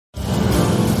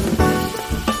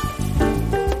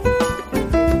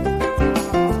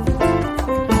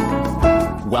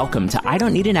Welcome to I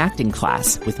Don't Need an Acting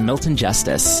Class with Milton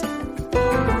Justice.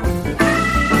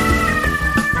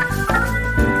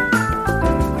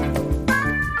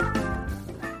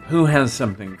 Who has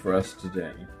something for us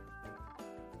today?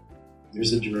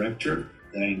 There's a director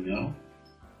that I know,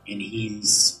 and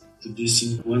he's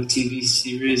producing one TV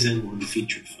series and one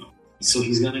feature film. So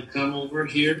he's going to come over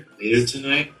here later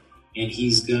tonight, and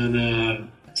he's going to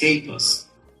tape us.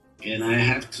 And I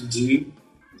have to do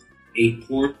a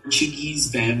Portuguese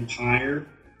vampire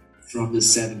from the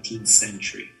 17th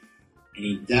century. And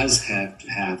he does have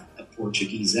to have a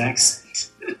Portuguese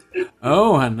accent.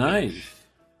 Oh, how nice.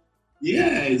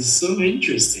 Yeah, it's so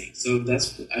interesting. So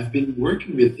I've been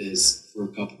working with this for a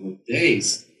couple of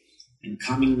days and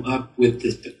coming up with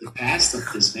the past of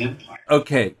this vampire.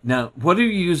 Okay, now, what are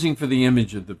you using for the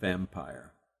image of the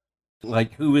vampire?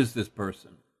 Like, who is this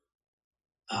person?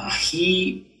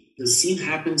 The scene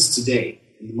happens today,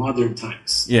 in modern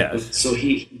times. Yes. So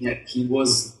he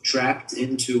was trapped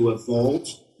into a vault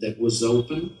that was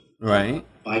open. Right.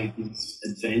 By these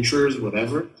adventurers,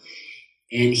 whatever.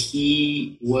 And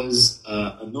he was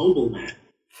a nobleman.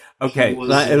 Okay,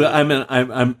 I'm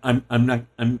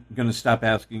going to stop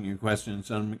asking you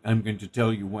questions. I'm going to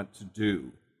tell you what to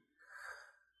do.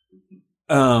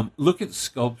 Look at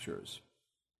sculptures.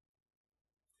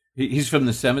 He's from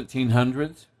the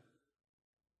 1700s.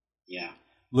 Yeah.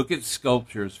 Look at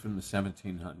sculptures from the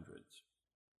 1700s.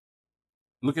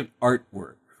 Look at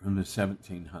artwork from the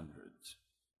 1700s.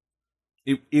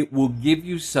 It will give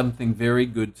you something very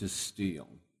good to steal.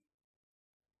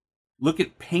 Look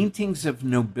at paintings of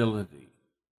nobility.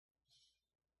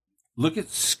 Look at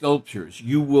sculptures.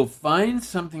 You will find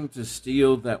something to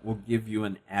steal that will give you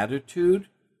an attitude,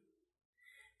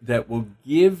 that will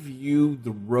give you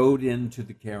the road into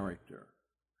the character.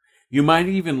 You might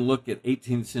even look at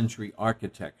 18th century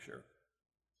architecture.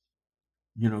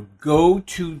 Go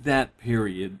to that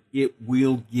period. It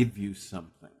will give you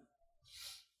something.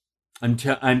 I'm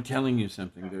telling you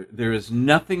something. There is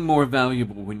nothing more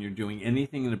valuable when you're doing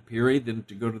anything in a period than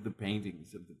to go to the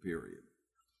paintings of the period.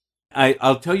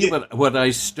 I'll tell you what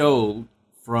I stole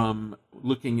from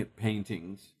looking at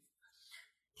paintings,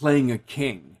 playing a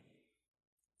king.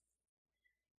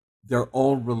 They're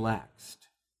all relaxed.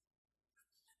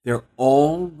 They're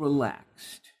all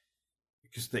relaxed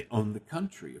because they own the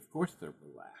country. Of course they're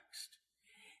relaxed.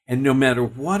 And no matter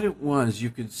what it was, you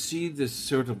could see this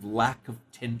sort of lack of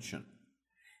tension.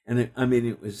 And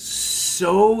it was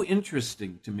so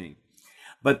interesting to me.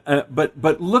 But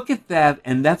look at that,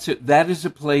 and that is a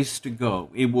place to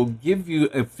go. It will give you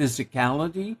a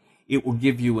physicality. It will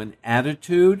give you an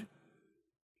attitude.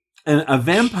 And a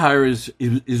vampire is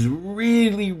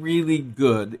really, really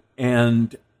good.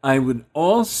 And I would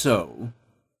also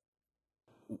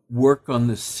work on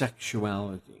the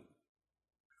sexuality.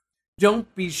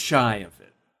 Don't be shy of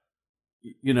it.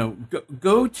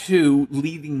 Go to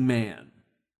leading man.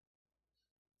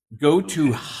 Go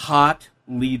to hot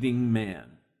leading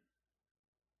man.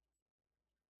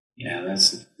 Yeah,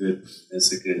 that's a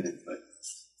good input.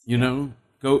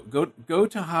 Go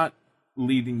to hot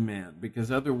leading man,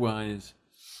 because otherwise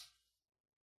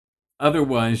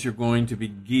you're going to be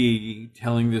Guy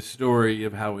telling the story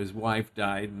of how his wife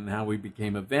died and how he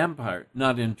became a vampire.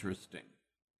 Not interesting.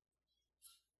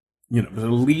 But a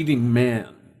leading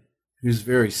man who's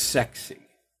very sexy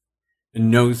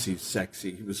and knows he's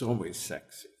sexy. He was always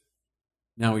sexy.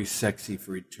 Now he's sexy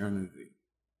for eternity.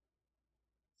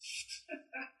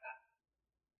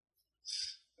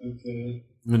 Okay.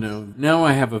 Now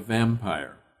I have a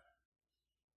vampire.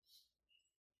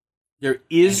 There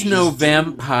is no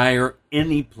vampire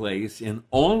anyplace in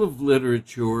all of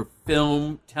literature,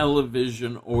 film,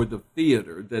 television, or the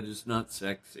theater that is not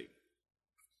sexy.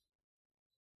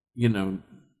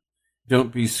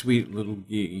 Don't be sweet little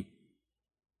Guy.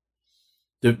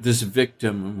 This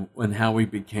victim and how he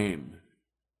became.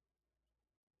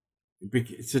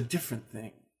 It's a different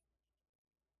thing.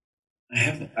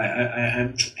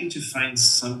 I'm trying to find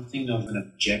something of an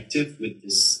objective with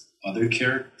this other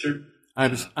character.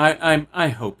 I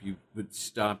hope you would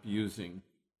stop using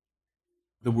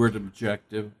the word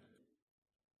objective.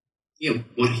 Yeah,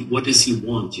 what does he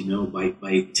want?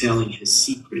 By telling his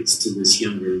secrets to this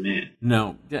younger man.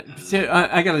 No,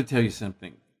 I got to tell you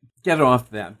something. Get off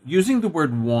that. Using the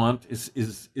word want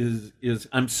is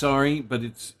I'm sorry, but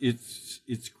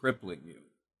it's crippling you.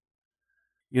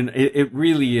 It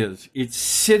really is. It's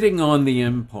sitting on the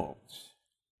impulse.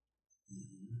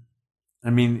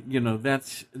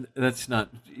 That's not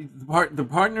the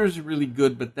partners are really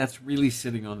good, but that's really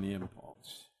sitting on the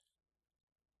impulse.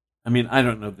 I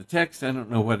don't know the text. I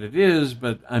don't know what it is,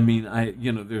 but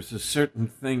there's a certain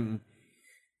thing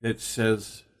that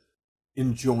says,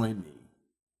 enjoy me.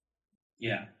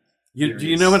 Yeah. Do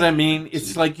you know what I mean?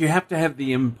 It's like you have to have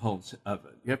the impulse of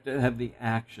it. You have to have the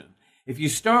action. If you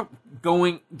start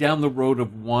going down the road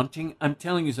of wanting, I'm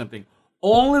telling you something.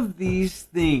 All of these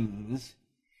things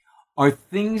are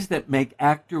things that make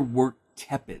actor work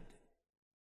tepid.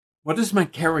 What does my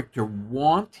character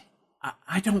want?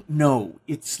 I don't know.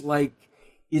 It's like,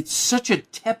 it's such a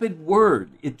tepid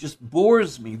word. It just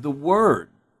bores me, the word.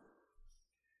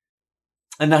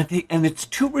 And I think, and it's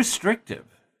too restrictive.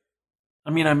 I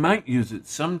mean, I might use it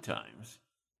sometimes,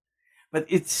 but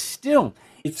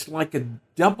it's like a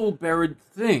double-barreled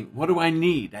thing. What do I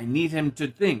need? I need him to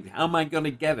think. How am I going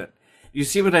to get it? You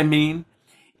see what I mean?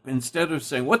 Instead of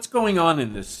saying, what's going on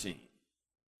in this scene?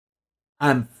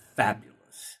 I'm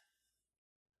fabulous.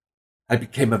 I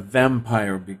became a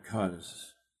vampire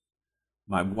because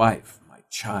my wife, my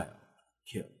child,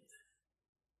 killed.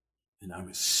 And I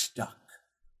was stuck.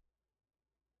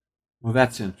 Well,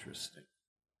 that's interesting.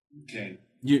 Okay.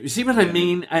 You see what I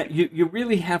mean? You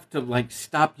really have to like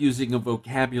stop using a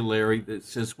vocabulary that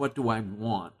says, what do I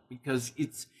want? Because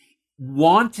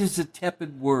want is a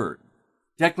tepid word.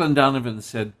 Declan Donovan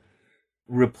said,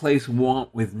 replace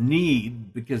want with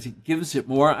need because it gives it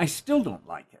more. I still don't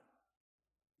like it.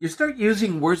 You start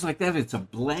using words like that, it's a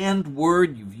bland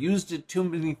word. You've used it too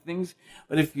many things.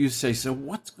 But if you say, so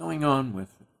what's going on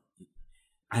with it?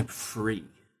 I'm free.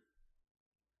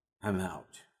 I'm out.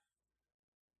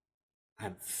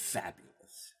 I'm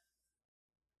fabulous.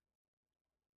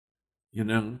 You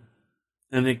know?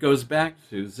 And it goes back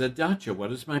to Zadacha.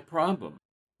 What is my problem?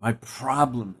 My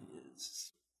problem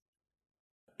is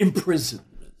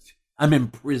imprisonment. I'm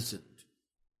imprisoned.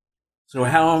 So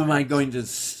how am I going to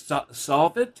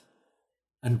solve it?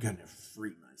 I'm going to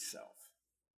free myself.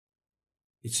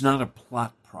 It's not a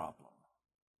plot problem.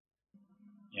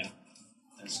 Yeah,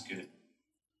 that's good.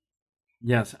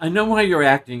 Yes, I know why your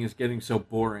acting is getting so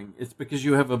boring. It's because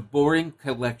you have a boring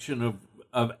collection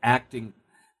of acting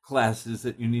classes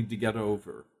that you need to get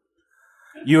over.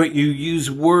 You use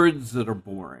words that are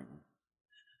boring.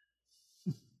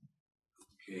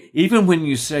 Okay. Even when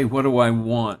you say, what do I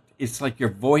want? It's like your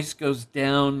voice goes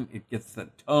down. It gets the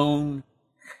tone.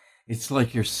 It's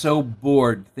like you're so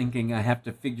bored thinking I have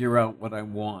to figure out what I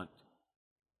want.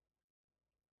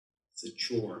 It's a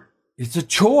chore. It's a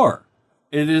chore.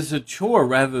 It is a chore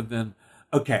rather than,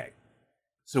 okay,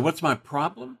 so what's my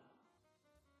problem?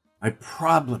 My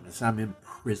problem is I'm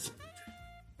imprisoned.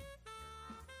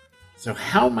 So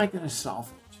how am I going to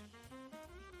solve it?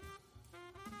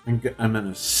 I'm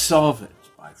going to solve it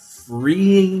by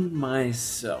freeing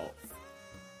myself.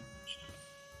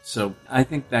 So I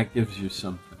think that gives you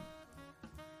something.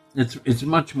 It's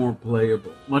much more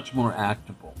playable, much more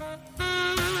actable.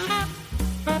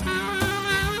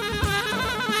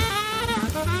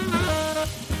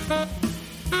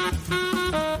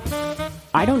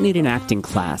 I Don't Need an Acting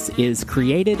Class is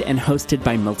created and hosted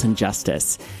by Milton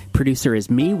Justice. Producer is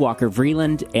me, Walker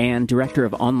Vreeland, and director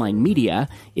of online media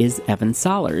is Evan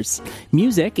Sollers.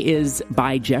 Music is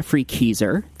by Jeffrey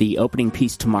Keyser. The opening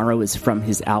piece tomorrow is from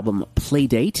his album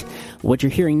Playdate. What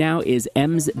you're hearing now is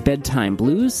M's Bedtime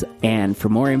Blues, and for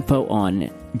more info on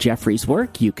Jeffrey's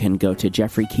work, you can go to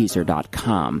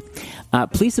jeffreykeyser.com.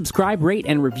 Please subscribe, rate,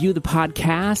 and review the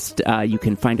podcast. You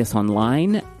can find us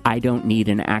online,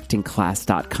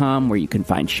 idon'tneedanactingclass.com, where you can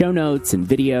find show notes and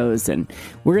videos, and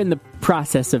we're in the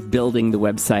process of building the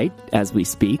website as we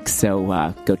speak,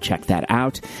 so go check that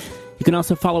out. You can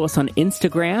also follow us on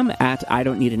Instagram at I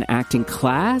Don't Need an Acting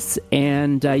Class,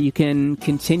 and you can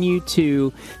continue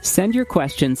to send your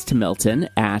questions to Milton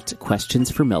at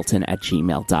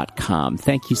questionsformilton@gmail.com.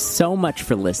 Thank you so much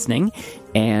for listening,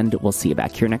 and we'll see you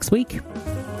back here next week.